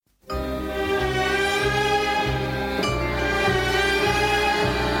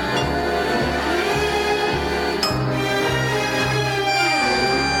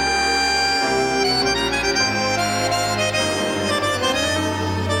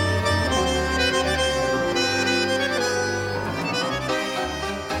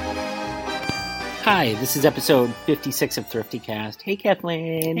Hi, this is episode 56 of ThriftyCast. Hey,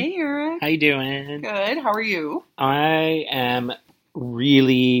 Kathleen. Hey, Eric. How you doing? Good. How are you? I am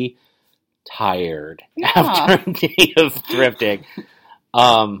really tired after a day of thrifting.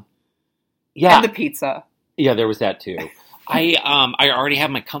 Yeah. And the pizza. Yeah, there was that too. I already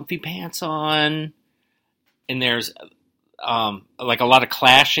have my comfy pants on, and there's like a lot of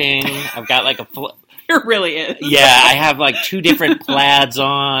clashing. I've got like There really is. Yeah, I have like two different plaids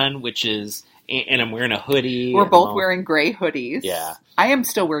on, and I'm wearing a hoodie. We're both wearing gray hoodies. Yeah. I am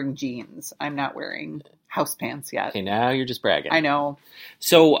still wearing jeans. I'm not wearing house pants yet. Okay, now you're just bragging. I know.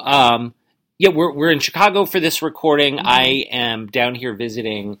 So, we're in Chicago for this recording. Mm-hmm. I am down here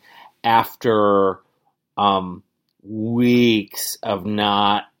visiting after weeks of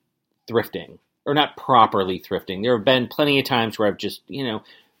not thrifting, or not properly thrifting. There have been plenty of times where I've just,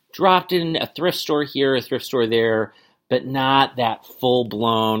 dropped in a thrift store here, a thrift store there, but not that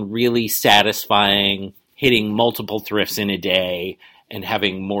full-blown, really satisfying, hitting multiple thrifts in a day and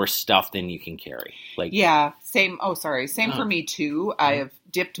having more stuff than you can carry. Same. Oh, sorry. Same for me too. I have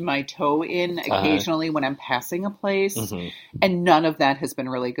dipped my toe in occasionally when I'm passing a place, and none of that has been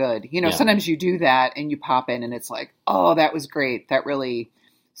really good. Sometimes you do that and you pop in and it's like, oh, that was great. That really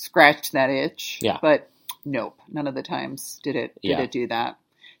scratched that itch. Yeah. But nope, none of the times did it do that.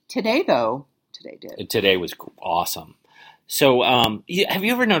 Today, though, did. Today was awesome. So, have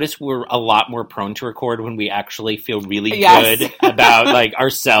you ever noticed we're a lot more prone to record when we actually feel really good about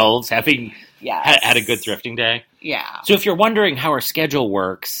ourselves having had a good thrifting day? Yeah. So if you're wondering how our schedule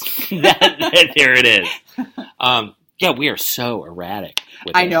works, there it is. We are so erratic.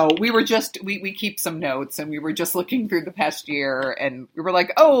 I know. We were we keep some notes, and we were just looking through the past year, and we were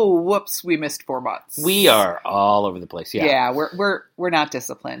like, oh, whoops, we missed 4 months. We are all over the place. Yeah. Yeah, we're not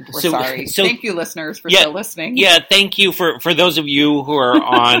disciplined. We're sorry. So, thank you, listeners, for still listening. Yeah, thank you for those of you who are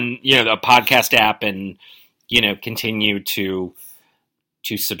on the podcast app and continue to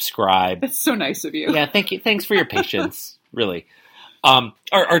subscribe. That's so nice of you. Yeah, thank you. Thanks for your patience. Really.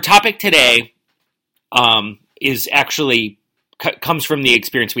 Our topic today is actually comes from the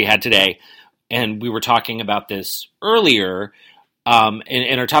experience we had today, and we were talking about this earlier.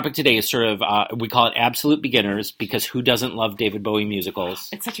 And our topic today is sort of we call it absolute beginners, because who doesn't love David Bowie musicals?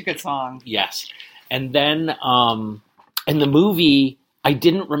 It's such a good song. Yes, and then in the movie, I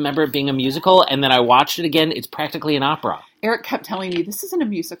didn't remember it being a musical, and then I watched it again. It's practically an opera. Eric kept telling me, this isn't a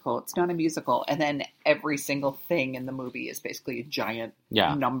musical. It's not a musical. And then every single thing in the movie is basically a giant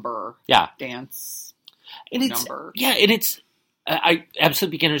number dance number. Yeah, and it's Absolute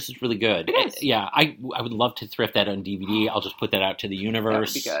Beginners is really good. It is. Yeah, I would love to thrift that on DVD. I'll just put that out to the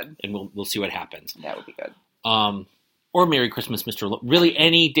universe. That would be good. And we'll see what happens. That would be good. Or Merry Christmas, Mr. Really,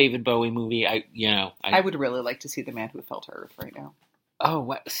 any David Bowie movie. I would really like to see The Man Who Fell to Earth right now. Oh,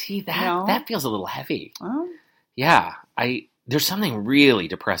 what? See, that feels a little heavy. Oh. Yeah, there's something really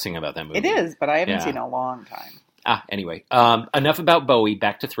depressing about that movie. It is, but I haven't seen it in a long time. Anyway, enough about Bowie.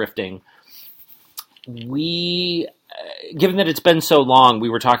 Back to thrifting. Given that it's been so long, we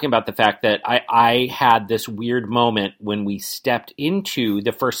were talking about the fact that I had this weird moment when we stepped into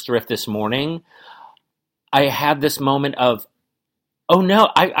the first thrift this morning. I had this moment of, oh no,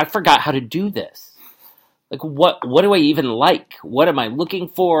 I forgot how to do this. Like, what do I even like? What am I looking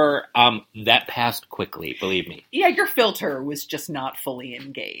for? That passed quickly, believe me. Yeah, your filter was just not fully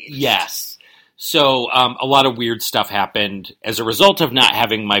engaged. Yes. So a lot of weird stuff happened as a result of not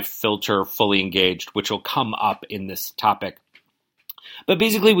having my filter fully engaged, which will come up in this topic. But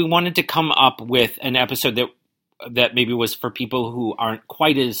basically, we wanted to come up with an episode that maybe was for people who aren't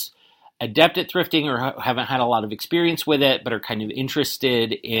quite as adept at thrifting or haven't had a lot of experience with it, but are kind of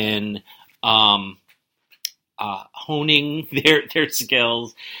interested in honing their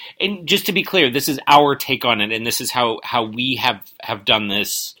skills. And just to be clear, this is our take on it, and this is how we have done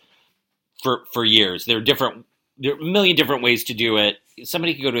this for years. There are a million different ways to do it.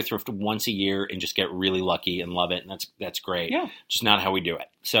 Somebody could go to a thrift once a year and just get really lucky and love it, and that's great. Yeah. Just not how we do it.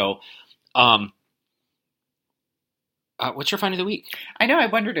 So, what's your find of the week? I know. I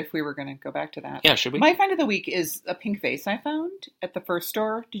wondered if we were going to go back to that. Yeah, should we? My find of the week is a pink vase I found at the first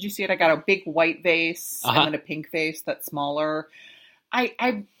store. Did you see it? I got a big white vase and then a pink vase that's smaller.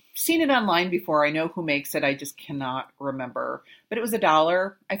 I've seen it online before. I know who makes it. I just cannot remember. But it was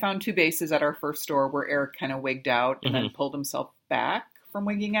 $1. I found 2 vases at our first store where Eric kind of wigged out and then pulled himself back from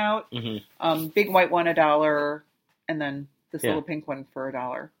wigging out. Big white one, $1, and then this little pink one for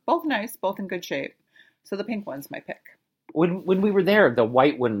 $1. Both nice, both in good shape. So the pink one's my pick. When we were there, the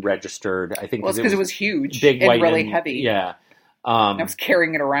white one registered, I think. Well, it's because it was huge, big, and white, really heavy. Yeah. I was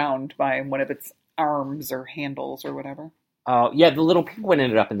carrying it around by one of its arms or handles or whatever. Yeah, the little pink one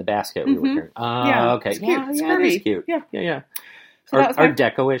ended up in the basket we were carrying. Yeah, Okay. It's cute. Yeah, it's yeah, it is cute. Yeah. Yeah. So that was my... Art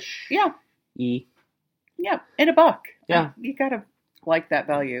Deco-ish. Yeah. E. Yeah, in a buck. Yeah. You gotta like that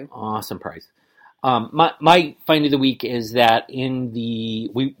value. Awesome price. My find of the week is that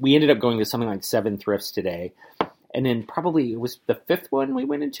we ended up going to something like 7 thrifts today, and then probably it was the 5th one we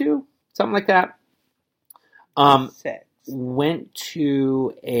went into, something like that. 6. Went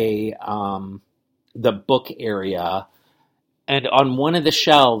to the book area, and on one of the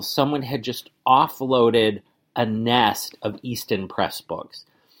shelves, someone had just offloaded a nest of Easton Press books.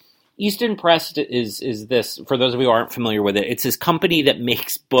 Easton Press is this, for those of you who aren't familiar with it, it's this company that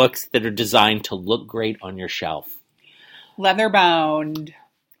makes books that are designed to look great on your shelf. Leather bound,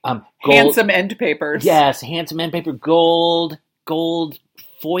 handsome end papers. Yes, handsome end paper, gold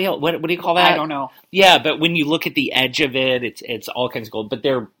foil. What do you call that? I don't know. Yeah, but when you look at the edge of it, it's all kinds of gold. But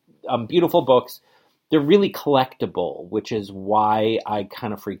they're beautiful books. They're really collectible, which is why I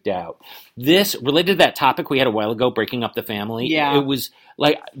kind of freaked out. This, related to that topic we had a while ago, breaking up the family. Yeah. It was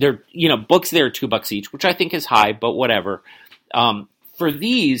like, books there are $2 each, which I think is high, but whatever. For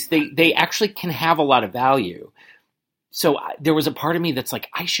these, they actually can have a lot of value. So there was a part of me that's like,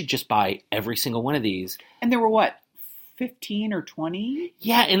 I should just buy every single one of these. And there were what? 15 or 20?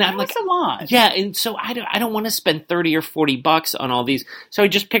 Yeah, and I'm like, that's a lot. Yeah, and so I don't want to spend $30 or $40 on all these. So I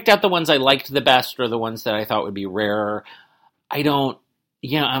just picked out the ones I liked the best, or the ones that I thought would be rarer. I'm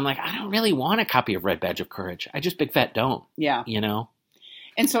like, I don't really want a copy of Red Badge of Courage. I just big fat don't. Yeah.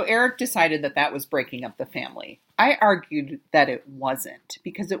 And so Eric decided that was breaking up the family. I argued that it wasn't,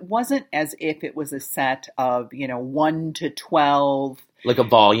 because it wasn't as if it was a set of, 1 to 12. Like a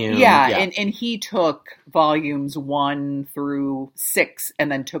volume. Yeah. And he took volumes 1 through 6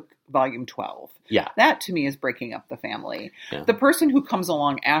 and then took volume 12. Yeah. That to me is breaking up the family. Yeah. The person who comes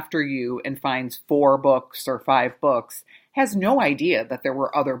along after you and finds 4 books or 5 books has no idea that there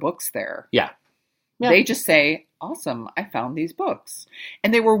were other books there. Yeah. They just say, awesome, I found these books.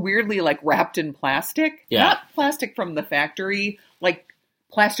 And they were weirdly like wrapped in plastic. Yeah. Not plastic from the factory, like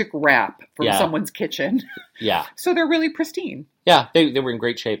plastic wrap from someone's kitchen. Yeah. So they're really pristine. Yeah, they were in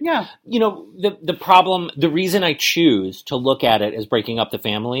great shape. Yeah. The problem, the reason I choose to look at it as breaking up the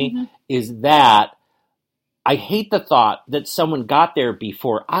family is that I hate the thought that someone got there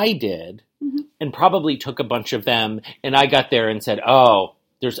before I did and probably took a bunch of them, and I got there and said, oh,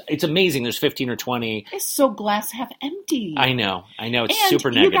 it's amazing. There's 15 or 20. It's so glass half empty. I know. It's and super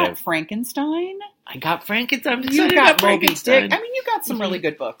negative. You got Frankenstein. I got Frankenstein. You got Moby Dick. I mean, you got some really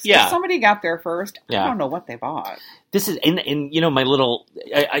good books. Yeah. If somebody got there first, I don't know what they bought. This is, and my little,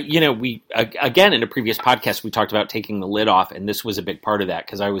 we, again, in a previous podcast, we talked about taking the lid off, and this was a big part of that,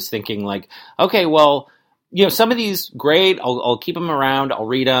 because I was thinking like, okay, well, some of these, great, I'll keep them around, I'll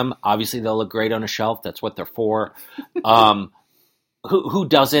read them. Obviously, they'll look great on a shelf. That's what they're for.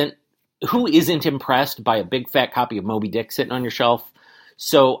 Who isn't impressed by a big fat copy of Moby Dick sitting on your shelf?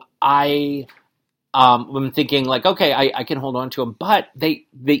 So I'm thinking like, okay, I can hold on to them, but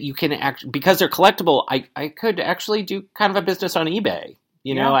you can actually, because they're collectible, I could actually do kind of a business on eBay.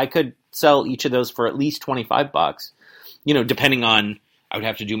 I could sell each of those for at least $25. Depending on, I would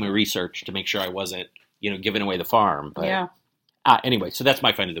have to do my research to make sure I wasn't, giving away the farm. But yeah. Anyway, so that's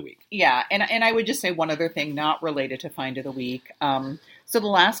my find of the week. Yeah, and I would just say one other thing not related to find of the week. So the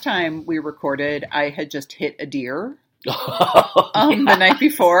last time we recorded, I had just hit a deer the night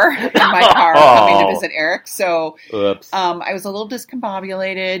before in my car coming to visit Eric. So I was a little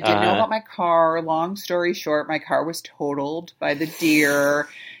discombobulated, didn't know about my car. Long story short, my car was totaled by the deer.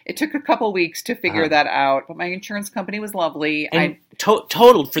 It took a couple weeks to figure that out, but my insurance company was lovely. And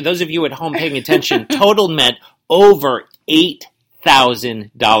totaled, for those of you at home paying attention, totaled meant over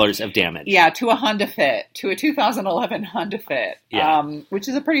 $8,000 of damage. Yeah, to a Honda Fit, to a 2011 Honda Fit, which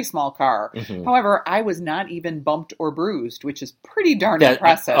is a pretty small car. Mm-hmm. However, I was not even bumped or bruised, which is pretty darn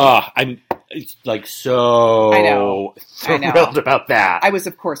impressive. I'm like so thrilled about that. I was,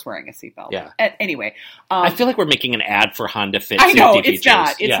 of course, wearing a seatbelt. Yeah. Anyway. I feel like we're making an ad for Honda Fit safety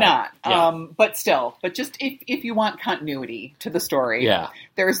features. It's not. Yeah. But still, just if you want continuity to the story,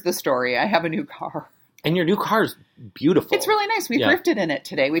 there's the story. I have a new car. And your new car is beautiful. It's really nice. We thrifted in it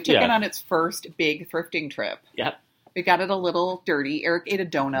today. We took it on its first big thrifting trip. Yeah. We got it a little dirty. Eric ate a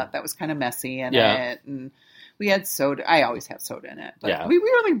donut that was kind of messy in it. And we had soda. I always have soda in it. But we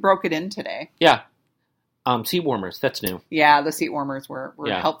really broke it in today. Yeah. Seat warmers. That's new. Yeah, the seat warmers were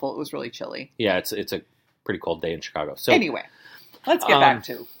helpful. It was really chilly. Yeah, it's a pretty cold day in Chicago. So anyway, let's get back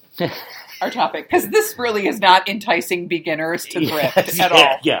to our topic. Because this really is not enticing beginners to thrift at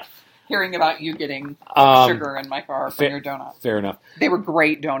all. Yeah. Hearing about you getting sugar in my car from your donut. Fair enough. They were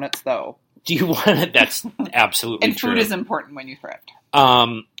great donuts, though. Do you want it? That's absolutely and true. food is important when you thrift. How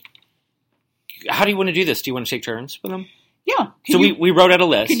do you want to do this? Do you want to take turns with them? Yeah. So we wrote out a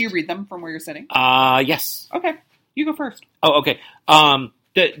list. Can you read them from where you're sitting? Yes. Okay. You go first. Oh, okay.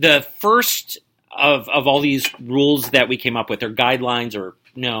 The first of all these rules that we came up with are guidelines or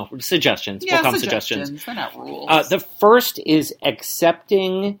suggestions. Yeah, we'll call suggestions. They're not rules. The first is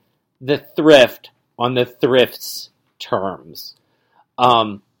accepting the thrift on the thrift's terms.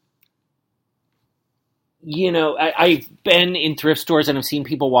 I've been in thrift stores and I've seen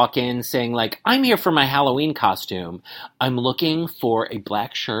people walk in saying, like, I'm here for my Halloween costume. I'm looking for a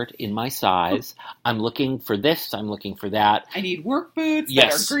black shirt in my size. I'm looking for this. I'm looking for that. I need work boots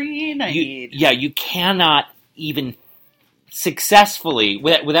that are green. You cannot even successfully,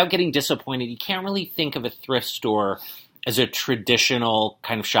 without getting disappointed, you can't really think of a thrift store as a traditional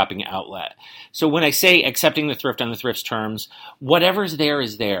kind of shopping outlet. So when I say accepting the thrift on the thrift's terms, whatever's there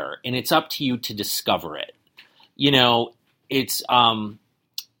is there, and it's up to you to discover it. It's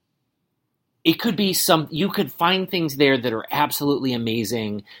it could be you could find things there that are absolutely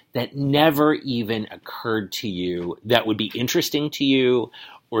amazing that never even occurred to you, that would be interesting to you,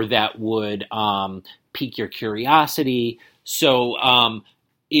 or that would pique your curiosity. So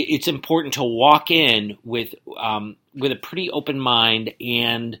it's important to walk in with a pretty open mind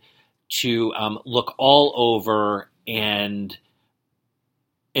and to look all over and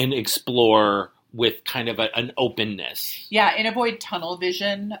explore with kind of an openness. Yeah, and avoid tunnel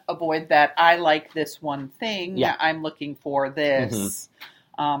vision. Avoid that, I like this one thing. Yeah. I'm looking for this.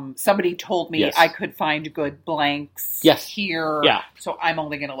 Mm-hmm. Somebody told me I could find good blanks here. Yeah. So I'm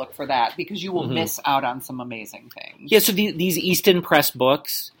only going to look for that because you will miss out on some amazing things. Yeah, so these Easton Press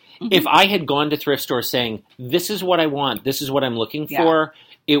books, if I had gone to thrift stores saying, this is what I want, this is what I'm looking for,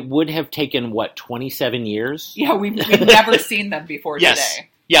 it would have taken, 27 years? Yeah, we've never seen them before today.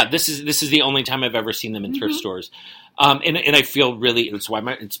 Yeah, this is the only time I've ever seen them in thrift stores. And I feel really, it's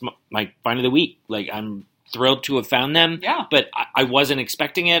my find of the week. Like, I'm thrilled to have found them. Yeah. But I wasn't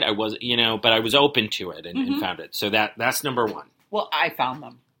expecting it. I was, but I was open to it and found it. So that's number one. Well, I found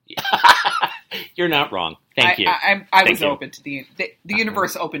them. You're not wrong. Thank you. I was open to the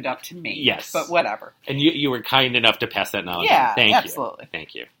universe opened up to me. Yes. But whatever. And you were kind enough to pass that knowledge. Yeah, Thank absolutely. You.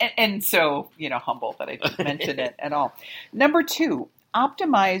 Thank you. And so, humble that I didn't mention it at all. Number 2,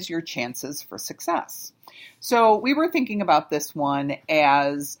 optimize your chances for success. So we were thinking about this one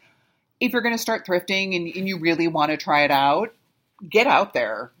as, if you're going to start thrifting and you really want to try it out, get out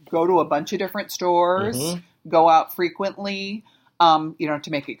there. Go to a bunch of different stores. Go out frequently. You don't have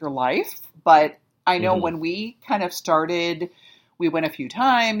to make it your life. But I know when we kind of started, we went a few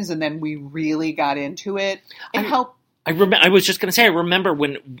times and then we really got into it. I was just going to say, I remember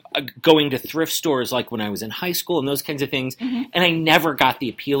when going to thrift stores, like when I was in high school and those kinds of things, and I never got the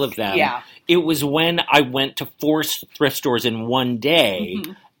appeal of them. Yeah. It was when I went to 4 thrift stores in one day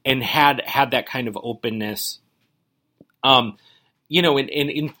and had that kind of openness. In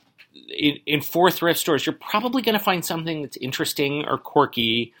 4 thrift stores, you're probably going to find something that's interesting or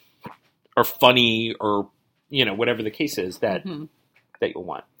quirky or funny or, whatever the case is that you'll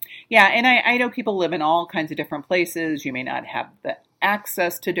want. Yeah, and I know people live in all kinds of different places. You may not have the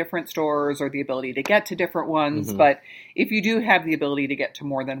access to different stores or the ability to get to different ones, but if you do have the ability to get to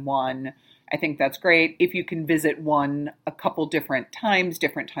more than one, I think that's great. If you can visit one a couple different times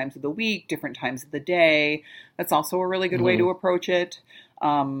of the week, different times of the day, that's also a really good way to approach it.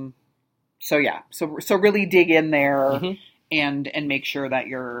 So really dig in there and make sure that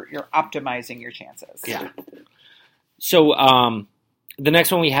you're optimizing your chances. Yeah. So the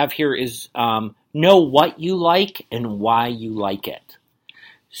next one we have here is know what you like and why you like it.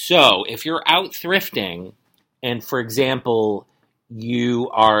 So if you're out thrifting and, for example, you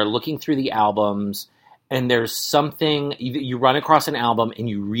are looking through the albums and there's something, you run across an album and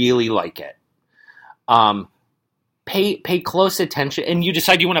you really like it, pay close attention, and you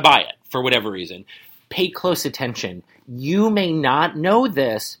decide you want to buy it for whatever reason. Pay close attention. You may not know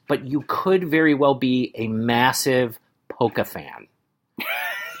this, but you could very well be a massive polka fan.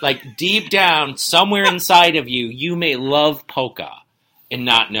 Like, deep down, somewhere inside of you, you may love polka and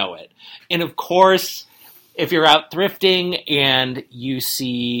not know it. And of course, if you're out thrifting and you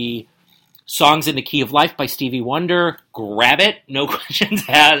see Songs in the Key of Life by Stevie Wonder, grab it, no questions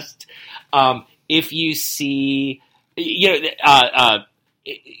asked. If you see,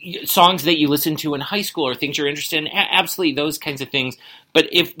 songs that you listen to in high school or things you're interested in, absolutely those kinds of things. But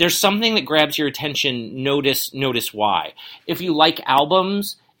if there's something that grabs your attention, notice why. If you like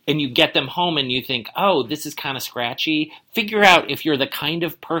albums and you get them home and you think, oh, this is kind of scratchy, figure out if you're the kind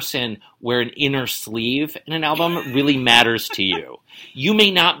of person where an inner sleeve in an album really matters to you. You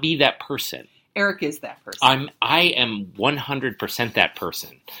may not be that person. Eric is that person. I am 100% that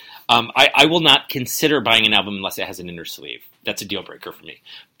person. I will not consider buying an album unless it has an inner sleeve. That's a deal breaker for me.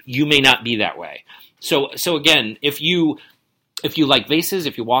 You may not be that way. So again, if you like vases,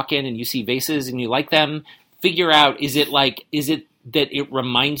 if you walk in and you see vases and you like them, figure out, is it that it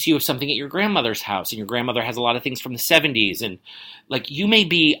reminds you of something at your grandmother's house, and your grandmother has a lot of things from the 70s, and like you may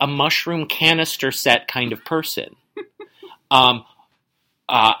be a mushroom canister set kind of person. And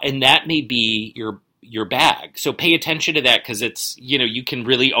that may be your bag. So pay attention to that, because it's, you can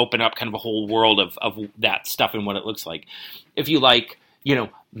really open up kind of a whole world of that stuff and what it looks like. If you like,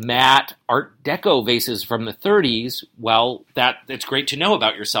 matte Art Deco vases from the 30s, well, it's great to know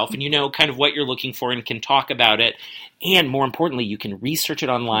about yourself, and you know kind of what you're looking for and can talk about it. And more importantly, you can research it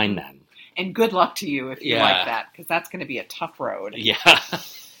online then. And good luck to you if you like that, because that's going to be a tough road. Yeah.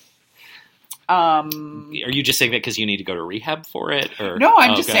 Are you just saying that because you need to go to rehab for it? Or? No,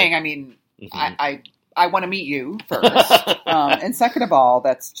 I'm just saying, I want to meet you first. And second of all,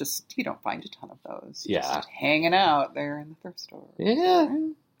 that's just, you don't find a ton of those. Yeah. Just hanging out there in the thrift store. Yeah.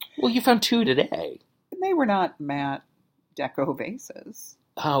 Well, you found 2 today. And they were not matte deco vases.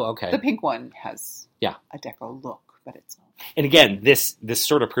 Oh, okay. The pink one has a deco look, but it's not. And again, this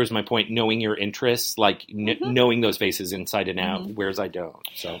sort of proves my point, knowing your interests, like knowing those vases inside and out, whereas I don't.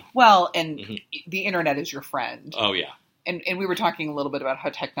 So well, and the internet is your friend. Oh, yeah. And we were talking a little bit about how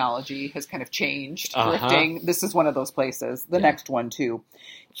technology has kind of changed thrifting. This is one of those places. The next one, too.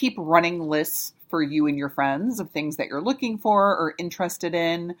 Keep running lists for you and your friends of things that you're looking for or interested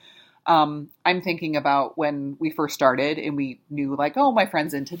in. I'm thinking about when we first started and we knew like, oh, my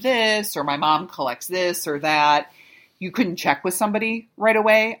friend's into this, or my mom collects this or that. You couldn't check with somebody right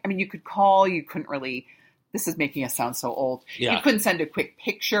away. I mean, you could call. You couldn't really... This is making us sound so old. Yeah. You couldn't send a quick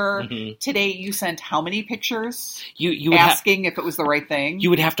picture. Today, you sent how many pictures? You asking if it was the right thing? You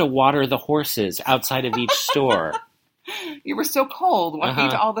would have to water the horses outside of each store. You were so cold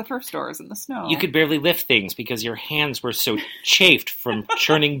walking to all the thrift stores in the snow. You could barely lift things because your hands were so chafed from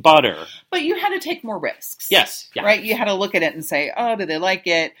churning butter. But you had to take more risks. Yes. Yeah. Right? You had to look at it and say, oh, do they like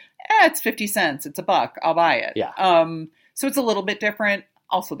it? It's 50 cents. It's $1. I'll buy it. Yeah. So it's a little bit different.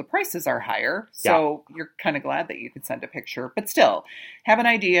 Also, the prices are higher, so you're kind of glad that you could send a picture. But still, have an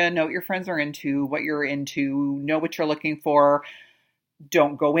idea, know what your friends are into, what you're into, know what you're looking for.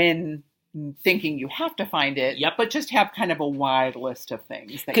 Don't go in thinking you have to find it, but just have kind of a wide list of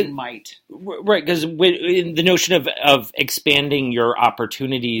things that you might. Right, because the notion of expanding your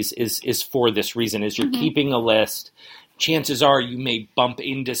opportunities is for this reason. Is you're keeping a list, chances are you may bump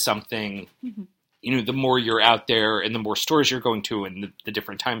into something the more you're out there and the more stores you're going to and the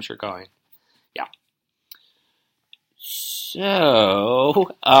different times you're going. Yeah.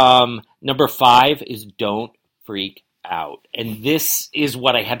 So, number 5 is don't freak out. And this is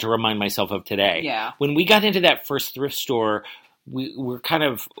what I had to remind myself of today. Yeah. When we got into that first thrift store, we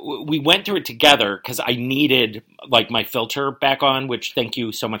went through it together because I needed like my filter back on, which thank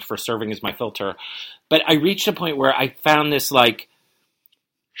you so much for serving as my filter. But I reached a point where I found this like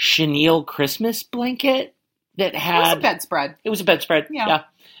chenille Christmas blanket that had... It was a bedspread. It was a bedspread, yeah.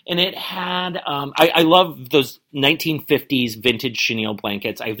 And it had... I love those 1950s vintage chenille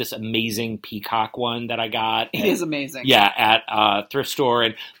blankets. I have this amazing peacock one that I got. It is amazing. Yeah, at a thrift store.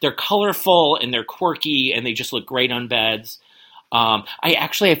 And they're colorful and they're quirky and they just look great on beds. I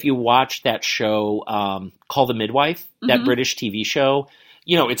actually, if you watch that show Call the Midwife, that British TV show...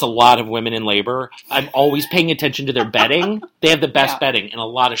 it's a lot of women in labor. I'm always paying attention to their bedding. They have the best bedding and a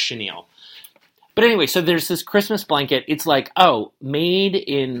lot of chenille. But anyway, so there's this Christmas blanket. It's like, made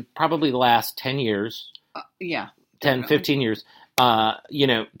in probably the last 10 years. 10, 15 years.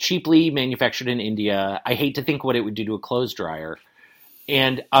 Cheaply manufactured in India. I hate to think what it would do to a clothes dryer.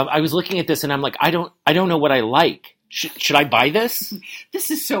 And I was looking at this and I'm like, I don't know what I like. Should I buy this?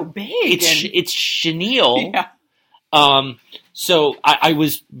 This is so big. It's chenille. Yeah. So I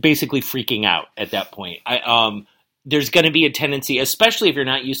was basically freaking out at that point. There's going to be a tendency, especially if you're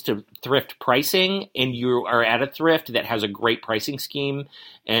not used to thrift pricing and you are at a thrift that has a great pricing scheme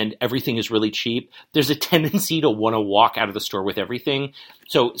and everything is really cheap. There's a tendency to want to walk out of the store with everything.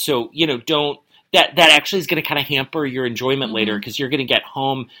 So don't. That actually is going to kind of hamper your enjoyment later because you're going to get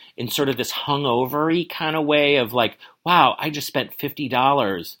home in sort of this hungover-y kind of way of like, wow, I just spent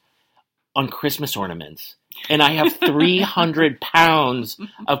 $50 on Christmas ornaments. And I have 300 pounds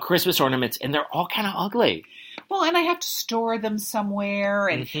of Christmas ornaments, and they're all kind of ugly. Well, and I have to store them somewhere.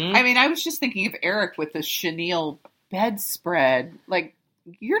 And I mean, I was just thinking of Eric with the chenille bedspread. Like,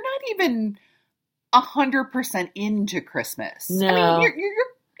 you're not even 100% into Christmas. No. I mean,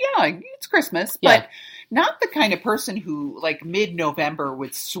 yeah, it's Christmas, but not the kind of person who, like, mid-November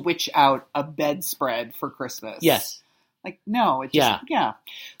would switch out a bedspread for Christmas. Yes. Like, no, it just,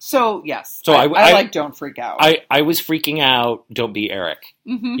 So, yes. So I like Don't Freak Out. I was freaking out. Don't be Eric.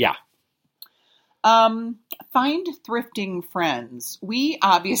 Mm-hmm. Yeah. Find thrifting friends. We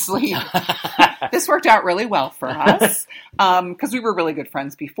obviously, this worked out really well for us because we were really good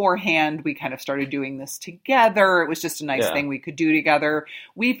friends beforehand. We kind of started doing this together. It was just a nice thing we could do together.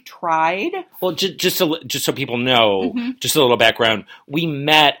 We've tried. Well, just so people know, just a little background. We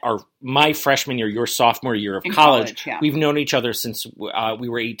met my freshman year, your sophomore year of college. We've known each other since we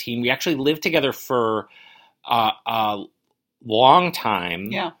were 18. We actually lived together for a long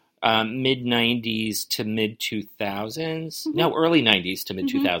time. Yeah. Mid-90s to mid-2000s. No, early 90s to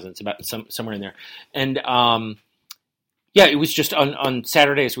mid-2000s, about somewhere in there. And, it was just on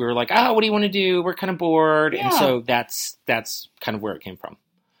Saturdays we were like, what do you want to do? We're kind of bored. Yeah. And so that's kind of where it came from.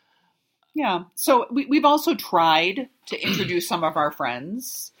 Yeah. So we've also tried to introduce some of our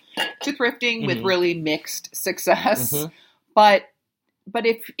friends to thrifting with really mixed success. Mm-hmm. But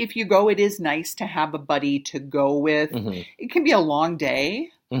if you go, it is nice to have a buddy to go with. Mm-hmm. It can be a long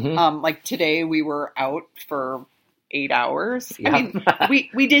day. Mm-hmm. Like today we were out for 8 hours. Yeah. I mean,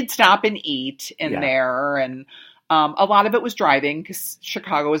 we did stop and eat in there, and a lot of it was driving because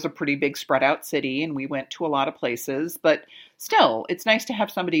Chicago is a pretty big spread out city and we went to a lot of places, but still it's nice to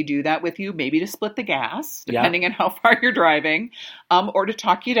have somebody do that with you, maybe to split the gas depending on how far you're driving, or to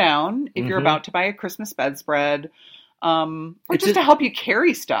talk you down if you're about to buy a Christmas bedspread, or just to help you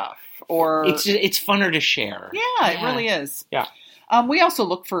carry stuff. Or it's funner to share. Yeah, it really is. Yeah. We also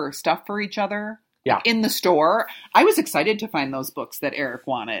look for stuff for each other in the store. I was excited to find those books that Eric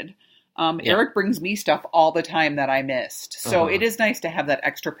wanted. Eric brings me stuff all the time that I missed. So it is nice to have that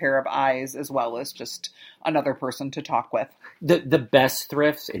extra pair of eyes as well as just another person to talk with. The best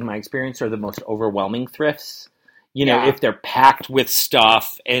thrifts, in my experience, are the most overwhelming thrifts. You know, if they're packed with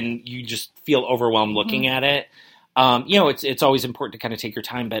stuff and you just feel overwhelmed looking at it. It's always important to kind of take your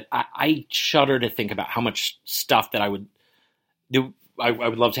time. But I shudder to think about how much stuff that I would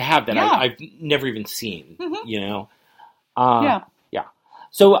love to have that I've never even seen, you know? Yeah.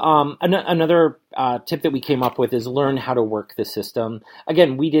 So another tip that we came up with is learn how to work the system.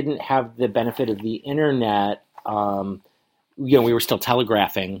 Again, we didn't have the benefit of the internet. We were still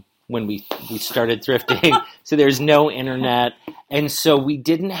telegraphing when we started thrifting. So there's no internet. And so we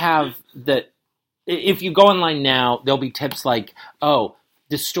didn't have if you go online now, there'll be tips like,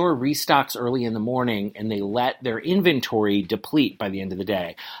 the store restocks early in the morning and they let their inventory deplete by the end of the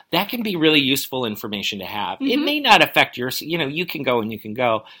day. That can be really useful information to have. Mm-hmm. It may not affect yours. You can go and you can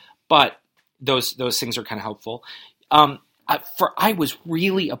go, but those things are kind of helpful. I was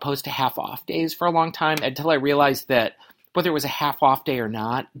really opposed to half off days for a long time until I realized that whether it was a half off day or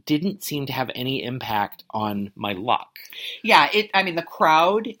not didn't seem to have any impact on my luck. Yeah. The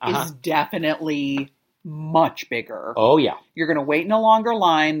crowd is definitely much bigger. Oh, yeah. You're going to wait in a longer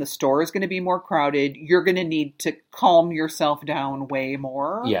line. The store is going to be more crowded. You're going to need to calm yourself down way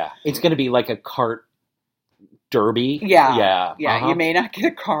more. Yeah. It's going to be like a cart derby. Yeah. You may not get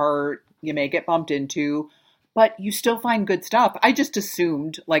a cart. You may get bumped into, but you still find good stuff. I just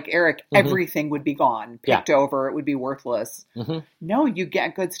assumed, like Eric, everything would be gone, picked over. It would be worthless. Mm-hmm. No, you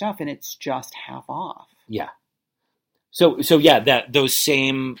get good stuff and it's just half off. Yeah. So those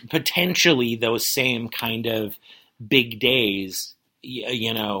same kind of big days,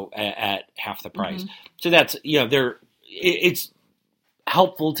 at half the price. Mm-hmm. So that's, it's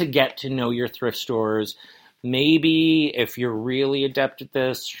helpful to get to know your thrift stores. Maybe if you're really adept at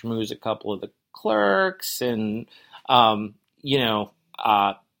this, schmooze a couple of the clerks and,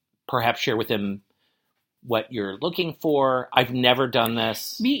 perhaps share with them what you're looking for. I've never done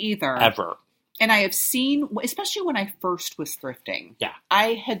this. Me either. Ever. And I have seen, especially when I first was thrifting,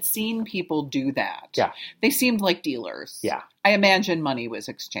 I had seen people do that. Yeah. They seemed like dealers. Yeah. I imagine money was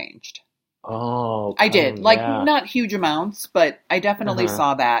exchanged. Oh. I did. Not huge amounts, but I definitely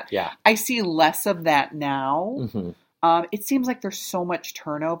saw that. Yeah. I see less of that now. Mm-hmm. It seems like there's so much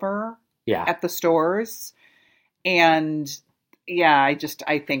turnover at the stores. And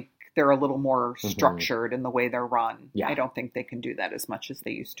I think they're a little more structured in the way they're run. Yeah. I don't think they can do that as much as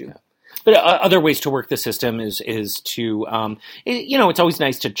they used to. Yeah. But other ways to work the system is to, it's always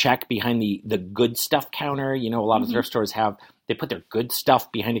nice to check behind the good stuff counter. A lot of thrift stores they put their good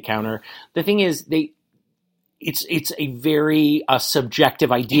stuff behind the counter. The thing is, it's a very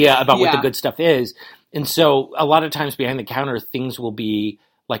subjective idea about what the good stuff is. And so a lot of times behind the counter, things will be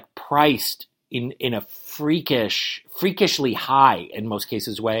like priced in a freakishly high, in most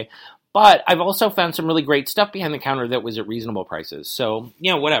cases, way. But I've also found some really great stuff behind the counter that was at reasonable prices. So,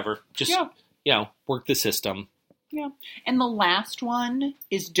 whatever. Just, work the system. Yeah. And the last one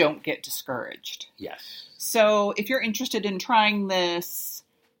is don't get discouraged. Yes. So if you're interested in trying this,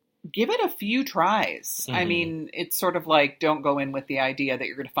 give it a few tries. I mean, it's sort of like, don't go in with the idea that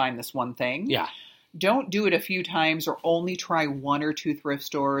you're going to find this one thing. Yeah. Don't do it a few times, or only try 1 or 2 thrift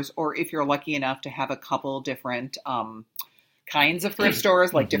stores. Or if you're lucky enough to have a couple different kinds of thrift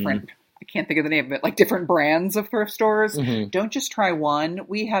stores, like different, I can't think of the name of it, like different brands of thrift stores. Don't just try one.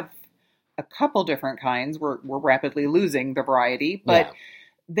 We have a couple different kinds. We're rapidly losing the variety, but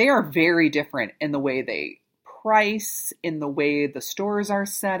they are very different in the way they price, in the way the stores are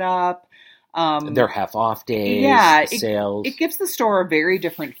set up. They're half off days, sales. It gives the store a very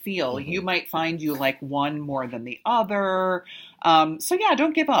different feel. You might find you like one more than the other. So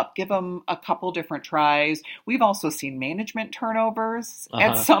don't give up. Give them a couple different tries. We've also seen management turnovers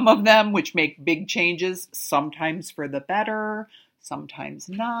at some of them, which make big changes, sometimes for the better, sometimes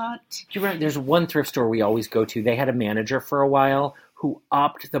not. Do you remember, there's one thrift store we always go to. They had a manager for a while who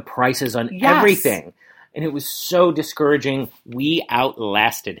upped the prices on everything. And it was so discouraging. We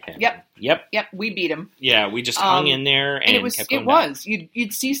outlasted him. Yep. We beat him. Yeah, we just hung in there and kept going down.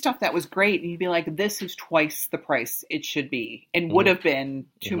 You'd see stuff that was great, and you'd be like, "This is twice the price it should be, and would have been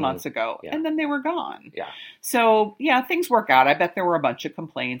 2 months ago." Yeah. And then they were gone. Yeah. So things work out. I bet there were a bunch of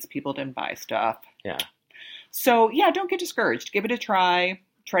complaints. People didn't buy stuff. Yeah. So don't get discouraged. Give it a try.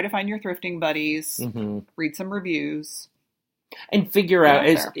 Try to find your thrifting buddies. Read some reviews, and figure out.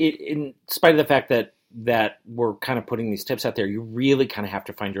 In spite of the fact that we're kind of putting these tips out there, you really kind of have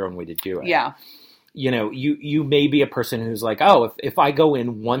to find your own way to do it. Yeah. You may be a person who's like, oh, if I go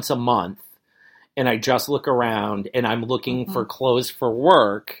in once a month and I just look around and I'm looking for clothes for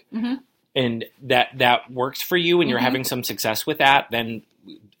work and that works for you and you're having some success with that, then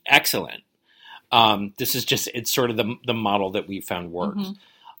excellent. This is just, it's sort of the model that we found works.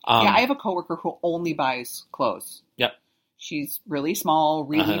 I have a coworker who only buys clothes. Yep. She's really small,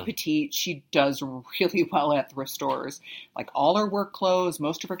 really petite. She does really well at thrift stores. Like all her work clothes,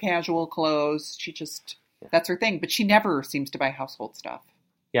 most of her casual clothes. She just, that's her thing. But she never seems to buy household stuff.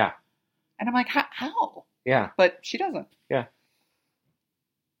 Yeah. And I'm like, how? Yeah. But she doesn't. Yeah.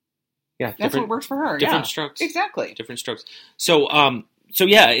 Yeah. That's what works for her. Different strokes. Exactly. Different strokes. So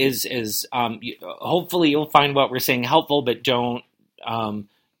hopefully you'll find what we're saying helpful, but don't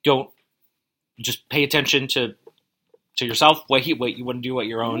just pay attention to yourself, what you want to do, what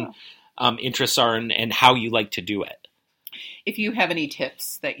your own interests are, and how you like to do it. If you have any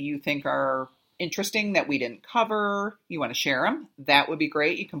tips that you think are interesting that we didn't cover, you want to share them, that would be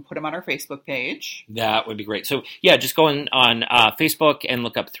great. You can put them on our Facebook page. That would be great. So just go on Facebook and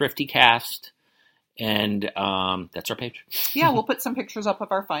look up ThriftyCast, and that's our page. We'll put some pictures up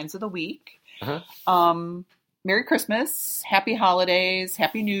of our finds of the week. Merry Christmas, Happy Holidays,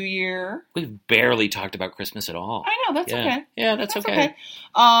 Happy New Year. We've barely talked about Christmas at all. I know, that's okay. Yeah, that's okay.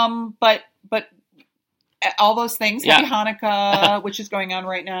 But all those things, Happy Hanukkah, which is going on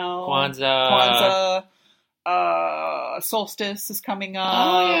right now. Kwanzaa. Solstice is coming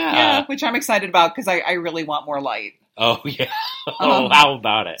up. Which I'm excited about because I really want more light. Oh, yeah. How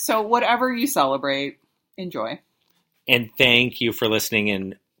about it? So whatever you celebrate, enjoy. And thank you for listening,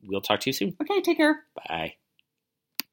 and we'll talk to you soon. Okay, take care. Bye.